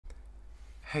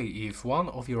Hey, if one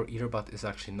of your earbud is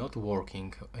actually not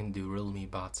working in the Realme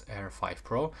Buds Air 5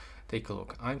 Pro, take a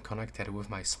look. I'm connected with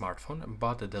my smartphone,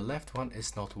 but the left one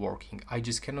is not working. I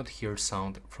just cannot hear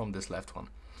sound from this left one.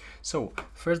 So,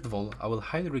 first of all, I will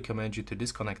highly recommend you to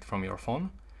disconnect from your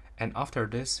phone, and after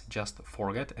this, just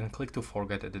forget and click to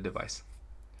forget the device.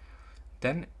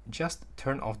 Then, just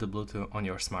turn off the Bluetooth on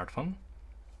your smartphone.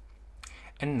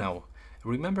 And now,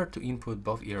 remember to input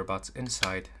both earbuds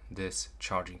inside this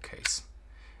charging case.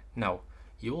 Now,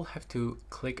 you will have to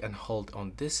click and hold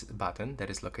on this button that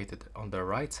is located on the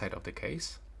right side of the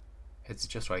case. It's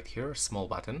just right here, small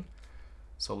button.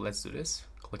 So let's do this,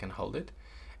 click and hold it.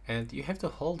 And you have to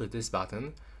hold this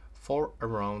button for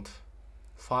around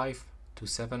 5 to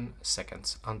 7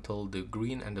 seconds until the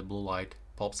green and the blue light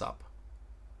pops up.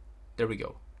 There we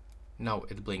go. Now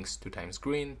it blinks 2 times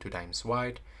green, 2 times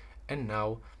white, and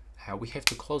now we have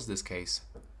to close this case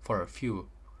for a few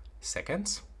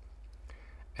seconds.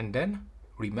 And then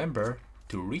remember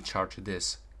to recharge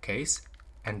this case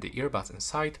and the earbuds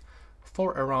inside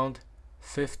for around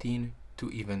 15 to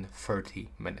even 30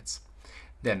 minutes.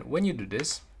 Then when you do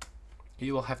this,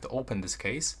 you will have to open this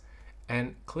case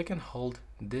and click and hold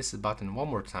this button one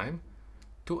more time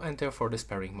to enter for the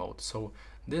pairing mode. So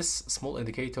this small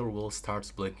indicator will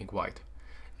start blinking white.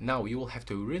 Now you will have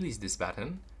to release this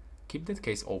button, keep that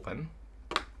case open,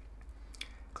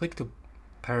 click to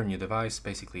pair new device.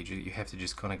 Basically you have to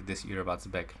just connect this earbuds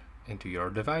back into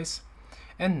your device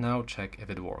and now check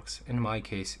if it works. In my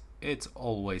case, it's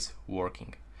always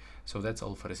working. So that's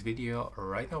all for this video.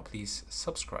 Right now, please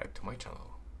subscribe to my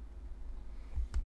channel.